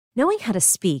Knowing how to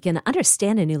speak and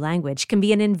understand a new language can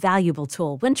be an invaluable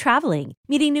tool when traveling,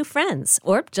 meeting new friends,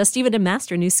 or just even to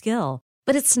master a new skill.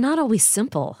 But it's not always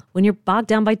simple when you're bogged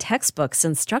down by textbooks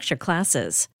and structured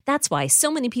classes. That's why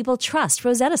so many people trust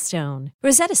Rosetta Stone.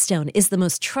 Rosetta Stone is the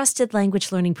most trusted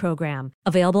language learning program,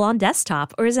 available on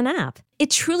desktop or as an app. It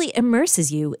truly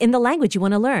immerses you in the language you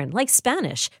want to learn, like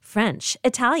Spanish, French,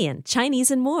 Italian,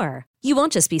 Chinese, and more. You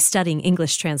won't just be studying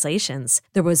English translations.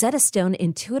 The Rosetta Stone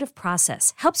intuitive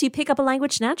process helps you pick up a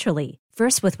language naturally,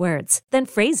 first with words, then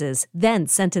phrases, then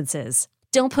sentences.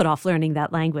 Don't put off learning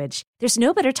that language. There's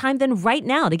no better time than right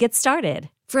now to get started.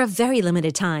 For a very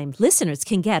limited time, listeners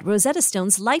can get Rosetta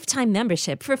Stone's lifetime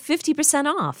membership for 50%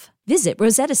 off. Visit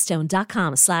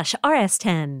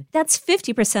rosettastone.com/rs10. That's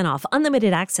 50% off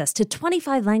unlimited access to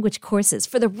 25 language courses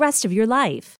for the rest of your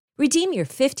life. Redeem your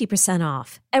 50%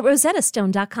 off at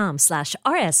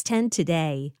rosettastone.com/rs10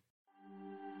 today.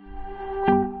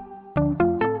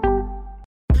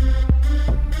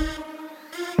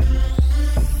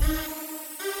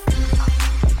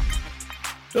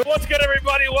 So what's good,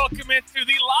 everybody? Welcome into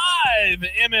the live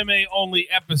MMA-only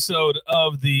episode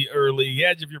of The Early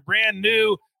Edge. If you're brand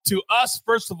new to us,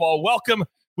 first of all, welcome.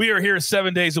 We are here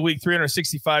 7 days a week,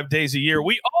 365 days a year.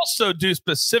 We also do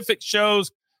specific shows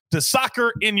to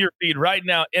soccer in your feed right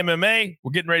now. MMA,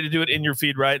 we're getting ready to do it in your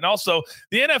feed, right? And also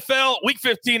the NFL Week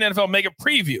 15 NFL Mega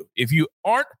Preview. If you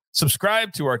aren't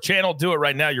subscribed to our channel, do it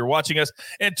right now. You're watching us.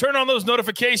 And turn on those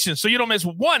notifications so you don't miss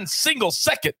one single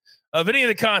second of any of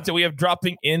the content we have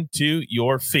dropping into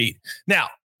your feed. Now,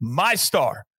 my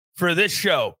star for this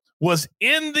show was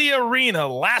in the arena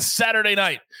last Saturday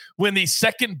night when the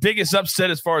second biggest upset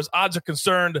as far as odds are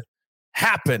concerned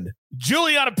happened.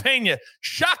 Juliana Pena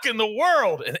shocking the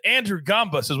world, and Andrew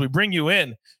Gombas, as we bring you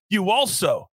in. You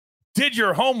also did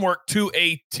your homework to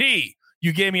a T.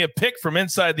 You gave me a pick from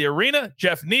inside the arena,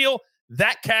 Jeff Neal,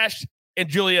 that cashed, and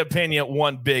Julia Pena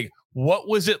won big. What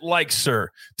was it like,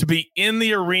 sir, to be in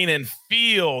the arena and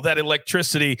feel that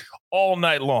electricity all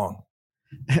night long?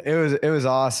 It was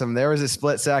awesome. There was a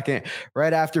split second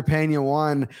right after Pena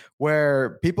won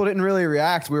where people didn't really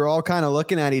react. We were all kind of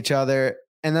looking at each other,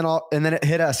 and then it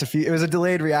hit us. It was a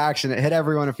delayed reaction. It hit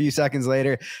everyone a few seconds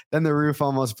later. Then the roof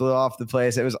almost blew off the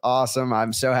place. It was awesome.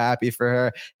 I'm so happy for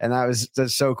her, and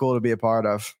that's so cool to be a part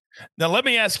of. Now, let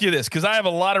me ask you this, because I have a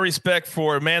lot of respect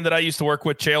for a man that I used to work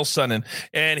with, Chael Sonnen,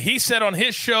 and he said on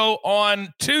his show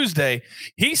on Tuesday,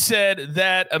 he said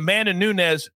that Amanda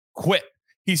Nunes quit.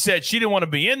 He said she didn't want to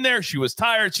be in there. She was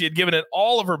tired. She had given it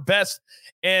all of her best,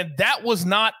 and that was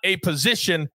not a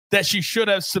position that she should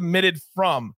have submitted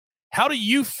from. How do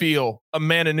you feel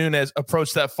Amanda Nunes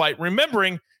approached that fight,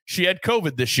 remembering she had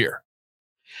COVID this year?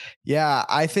 Yeah,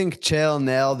 I think Chael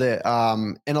nailed it.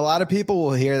 And a lot of people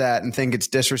will hear that and think it's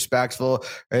disrespectful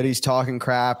or that he's talking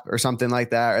crap or something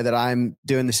like that, or that I'm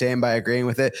doing the same by agreeing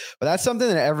with it. But that's something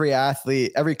that every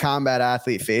combat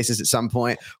athlete faces at some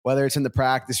point, whether it's in the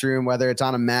practice room, whether it's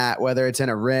on a mat, whether it's in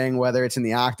a ring, whether it's in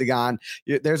the octagon.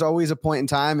 There's always a point in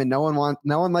time, and no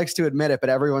one likes to admit it, but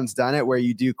everyone's done it, where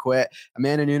you do quit.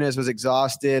 Amanda Nunes was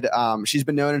exhausted. She's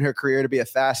been known in her career to be a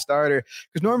fast starter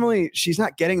because normally she's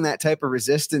not getting that type of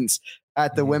resistance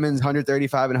at the women's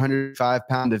 135 and 105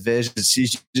 pound division.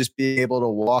 She's just being able to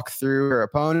walk through her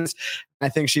opponents. I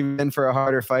think she went in for a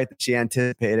harder fight than she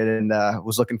anticipated and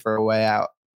was looking for a way out.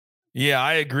 Yeah,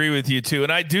 I agree with you too.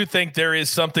 And I do think there is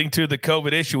something to the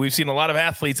COVID issue. We've seen a lot of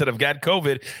athletes that have got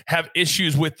COVID have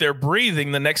issues with their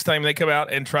breathing the next time they come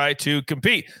out and try to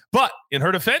compete. But in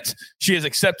her defense, she has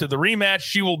accepted the rematch.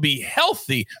 She will be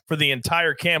healthy for the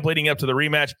entire camp leading up to the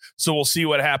rematch. So we'll see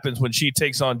what happens when she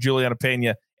takes on Juliana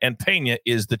Pena, and Pena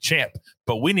is the champ.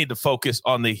 But we need to focus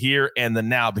on the here and the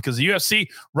now, because the UFC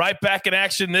right back in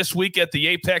action this week at the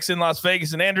Apex in Las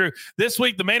Vegas. And Andrew, this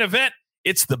week, the main event,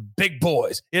 it's the big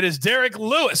boys. It is Derek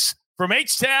Lewis from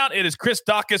H-Town. It is Chris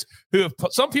Daukaus, who, if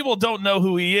some people don't know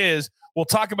who he is, we'll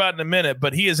talk about in a minute,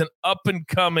 but he is an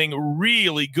up-and-coming,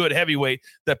 really good heavyweight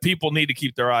that people need to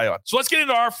keep their eye on. So let's get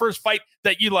into our first fight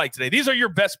that you like today. These are your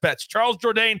best bets. Charles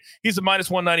Jourdain, he's a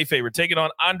minus 190 favorite, taking on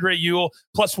Andre Ewell,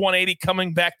 plus 180,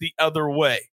 coming back the other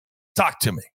way. Talk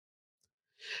to me.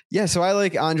 Yeah, so I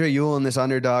like Andre Ewell in this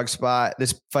underdog spot.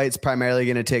 This fight's primarily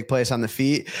going to take place on the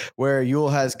feet, where Ewell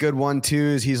has good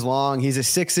 1-2s. He's long. He's a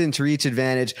 6-inch reach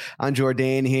advantage on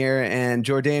Jourdain here, and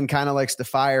Jourdain kind of likes to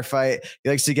firefight. He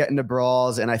likes to get into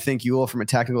brawls, and I think Ewell, from a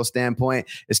technical standpoint,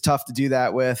 is tough to do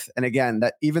that with. And again,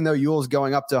 that even though Ewell's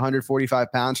going up to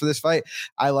 145 pounds for this fight,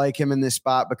 I like him in this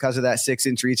spot because of that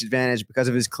 6-inch reach advantage, because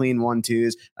of his clean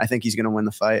 1-2s. I think he's going to win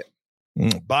the fight.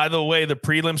 By the way, the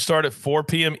prelims start at 4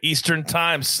 p.m. Eastern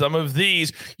time. Some of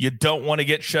these you don't want to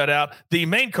get shut out. The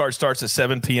main card starts at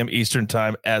 7 p.m. Eastern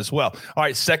time as well. All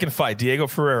right, second fight, Diego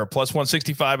Ferreira, plus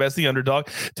 165 as the underdog,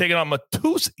 taking on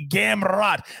Mateusz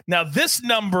Gamrot. Now, this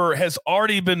number has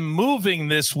already been moving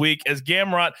this week as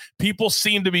Gamrot, people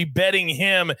seem to be betting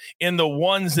him in the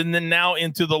ones and then now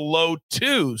into the low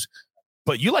twos.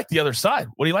 But you like the other side.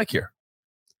 What do you like here?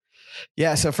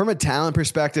 Yeah, so from a talent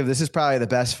perspective, this is probably the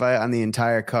best fight on the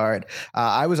entire card.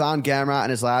 I was on Gamrot in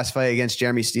his last fight against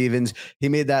Jeremy Stevens. He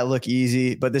made that look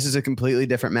easy, but this is a completely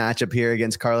different matchup here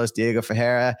against Carlos Diego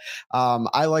Ferreira.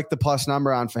 I like the plus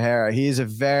number on Ferreira. He is a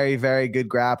very, very good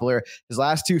grappler. His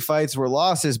last two fights were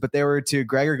losses, but they were to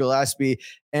Gregor Gillespie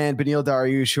and Beneil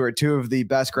Dariush, who are two of the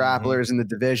best grapplers in the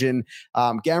division.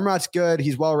 Gamrot's good.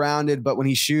 He's well-rounded, but when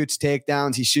he shoots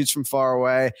takedowns, he shoots from far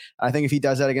away. I think if he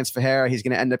does that against Ferreira, he's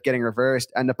going to end up getting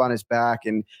reversed, end up on his back,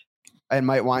 and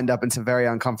might wind up in some very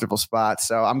uncomfortable spots.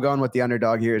 So I'm going with the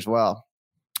underdog here as well.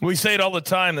 We say it all the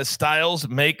time that styles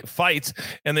make fights,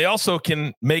 and they also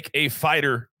can make a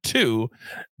fighter too,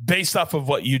 based off of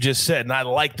what you just said. And I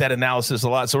like that analysis a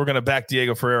lot. So we're going to back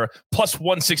Diego Ferreira plus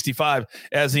 165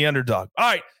 as the underdog. All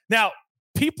right. Now,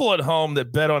 people at home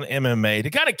that bet on MMA, to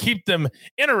kind of keep them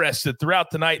interested throughout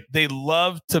the night, they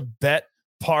love to bet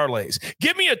parlays.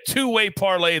 Give me a two-way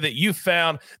parlay that you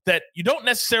found that you don't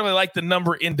necessarily like the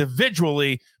number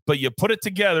individually, but you put it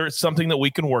together. It's something that we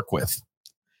can work with.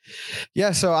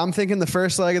 Yeah, so I'm thinking the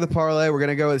first leg of the parlay, we're going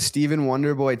to go with Stephen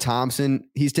Wonderboy Thompson.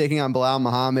 He's taking on Bilal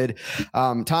Muhammad.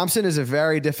 Thompson is a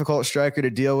very difficult striker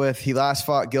to deal with. He last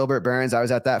fought Gilbert Burns. I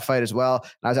was at that fight as well.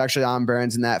 I was actually on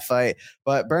Burns in that fight.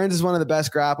 But Burns is one of the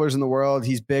best grapplers in the world.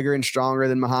 He's bigger and stronger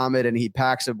than Muhammad, and he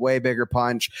packs a way bigger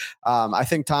punch. I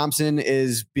think Thompson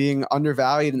is being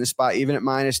undervalued in the spot, even at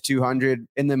minus 200,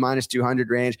 in the minus 200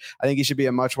 range. I think he should be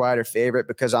a much wider favorite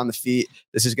because on the feet,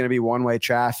 this is going to be one-way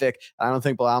traffic. I don't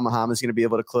think Bilal Muhammad is going to be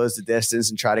able to close the distance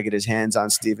and try to get his hands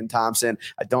on Stephen Thompson.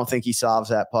 I don't think he solves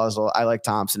that puzzle. I like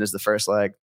Thompson as the first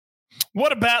leg.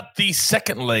 What about the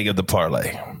second leg of the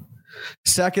parlay?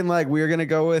 Second leg, we are going to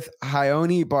go with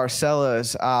Raoni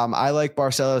Barcelos. I like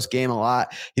Barcelos' game a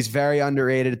lot. He's very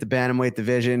underrated at the bantamweight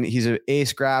division. He's an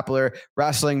ace grappler,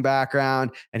 wrestling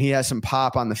background, and he has some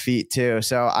pop on the feet too.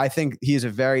 So I think he's a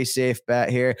very safe bet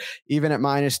here. Even at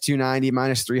minus 290,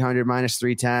 minus 300, minus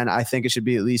 310, I think it should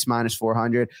be at least minus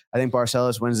 400. I think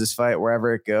Barcelos wins this fight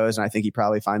wherever it goes, and I think he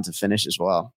probably finds a finish as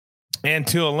well. And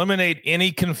to eliminate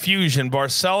any confusion,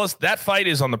 Barcelos, that fight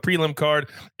is on the prelim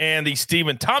card, and the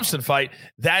Stephen Thompson fight,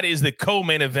 that is the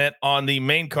co-main event on the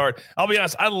main card. I'll be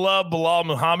honest, I love Bilal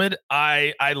Muhammad.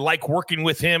 I like working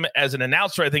with him as an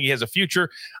announcer. I think he has a future.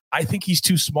 I think he's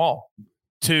too small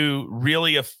to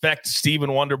really affect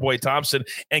Stephen Wonderboy Thompson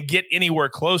and get anywhere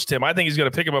close to him. I think he's going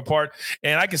to pick him apart,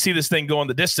 and I can see this thing going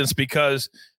the distance because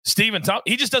Stephen Thompson,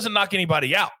 he just doesn't knock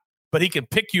anybody out, but he can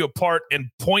pick you apart and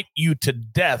point you to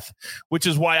death, which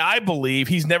is why I believe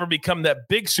he's never become that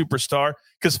big superstar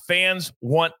because fans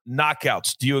want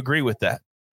knockouts. Do you agree with that?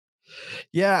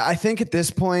 Yeah, I think at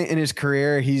this point in his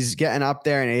career, he's getting up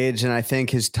there in age, and I think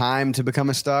his time to become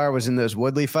a star was in those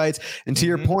Woodley fights. And to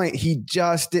your point, he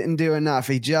just didn't do enough.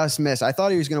 He just missed. I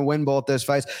thought he was going to win both those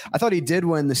fights. I thought he did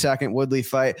win the second Woodley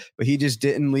fight, but he just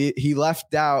didn't. He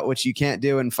left out, which you can't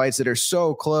do in fights that are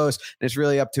so close, and it's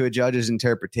really up to a judge's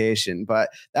interpretation. But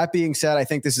that being said, I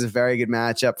think this is a very good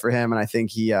matchup for him, and I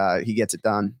think he gets it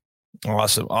done.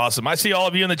 Awesome. I see all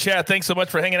of you in the chat. Thanks so much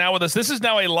for hanging out with us. This is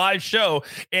now a live show,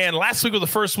 and last week was the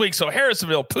first week. So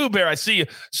Harrisonville, Pooh Bear, I see you.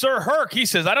 Sir Herc, he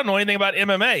says, I don't know anything about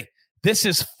MMA. This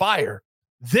is fire.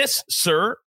 This,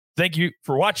 sir, thank you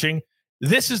for watching.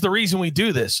 This is the reason we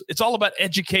do this. It's all about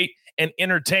educate and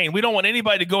entertain. We don't want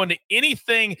anybody to go into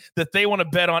anything that they want to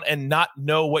bet on and not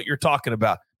know what you're talking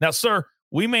about. Now, sir,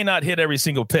 we may not hit every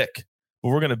single pick, but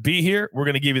we're going to be here. We're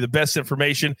going to give you the best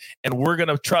information, and we're going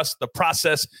to trust the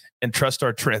process and trust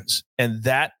our trends. And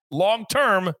that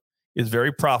long-term is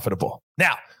very profitable.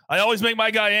 Now, I always make my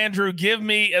guy Andrew give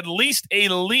me at least a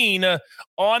lean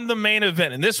on the main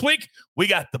event. And this week, we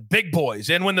got the big boys.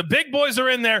 And when the big boys are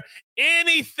in there,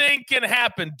 anything can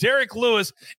happen. Derek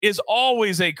Lewis is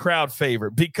always a crowd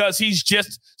favorite because he's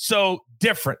just so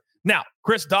different. Now,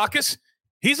 Chris Daukaus,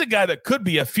 he's a guy that could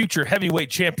be a future heavyweight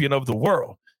champion of the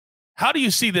world. How do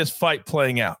you see this fight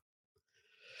playing out?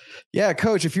 Yeah,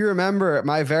 Coach, if you remember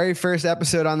my very first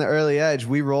episode on the Early Edge,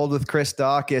 we rolled with Chris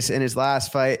Daukaus in his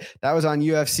last fight. That was on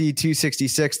UFC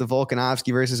 266, the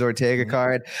Volkanovski versus Ortega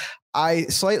card. I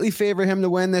slightly favor him to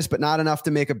win this, but not enough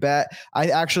to make a bet. I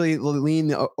actually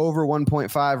lean over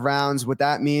 1.5 rounds. What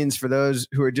that means for those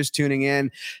who are just tuning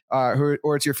in, or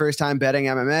it's your first time betting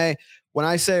MMA, when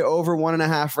I say over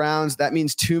 1.5 rounds, that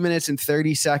means 2 minutes and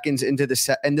 30 seconds into the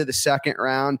second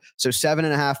round. So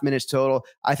 7.5 minutes total.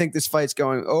 I think this fight's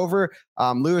going over.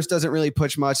 Lewis doesn't really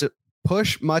push much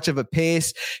of a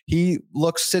pace. He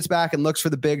sits back and looks for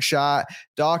the big shot.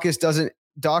 Daukaus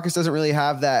doesn't really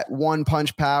have that one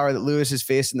punch power that Lewis has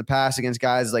faced in the past against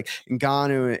guys like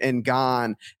Ngannou and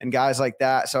Gane and guys like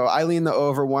that. So I lean the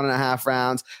over 1.5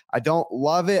 rounds. I don't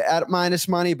love it at minus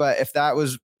money, but if that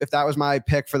was my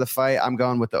pick for the fight, I'm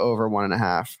going with the over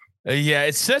 1.5. Yeah,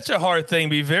 it's such a hard thing.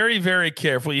 Be very, very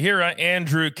careful. You hear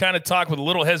Andrew kind of talk with a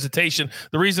little hesitation.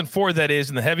 The reason for that is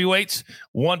in the heavyweights,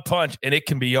 one punch and it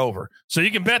can be over. So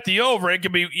you can bet the over. It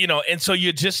can be, and so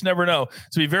you just never know.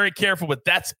 So be very careful, but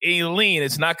that's a lean.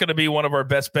 It's not going to be one of our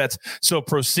best bets. So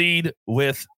proceed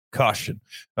with caution.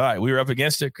 All right, we were up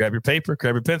against it. Grab your paper,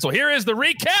 grab your pencil. Here is the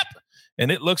recap. And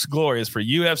it looks glorious for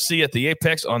UFC at the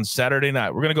Apex on Saturday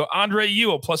night. We're going to go Andre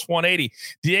Ewell plus 180,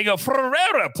 Diego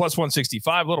Ferreira plus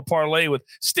 165, little parlay with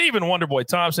Stephen Wonderboy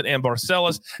Thompson and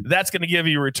Barcelos. That's going to give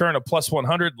you a return of plus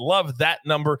 100. Love that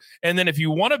number. And then if you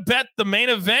want to bet the main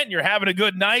event, you're having a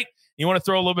good night, you want to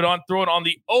throw it on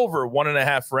the over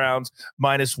 1.5 rounds,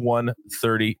 minus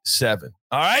 137.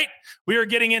 All right. We are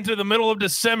getting into the middle of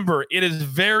December. It is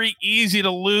very easy to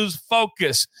lose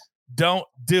focus. Don't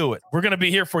do it. We're going to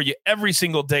be here for you every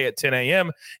single day at 10 a.m.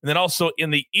 and then also in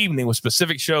the evening with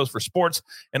specific shows for sports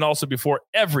and also before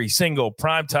every single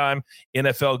primetime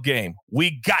NFL game.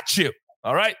 We got you.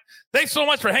 All right. Thanks so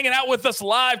much for hanging out with us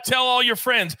live. Tell all your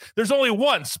friends there's only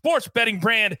one sports betting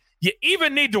brand you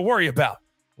even need to worry about.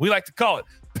 We like to call it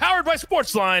Powered by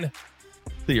Sportsline,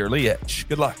 the Early Edge.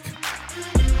 Good luck.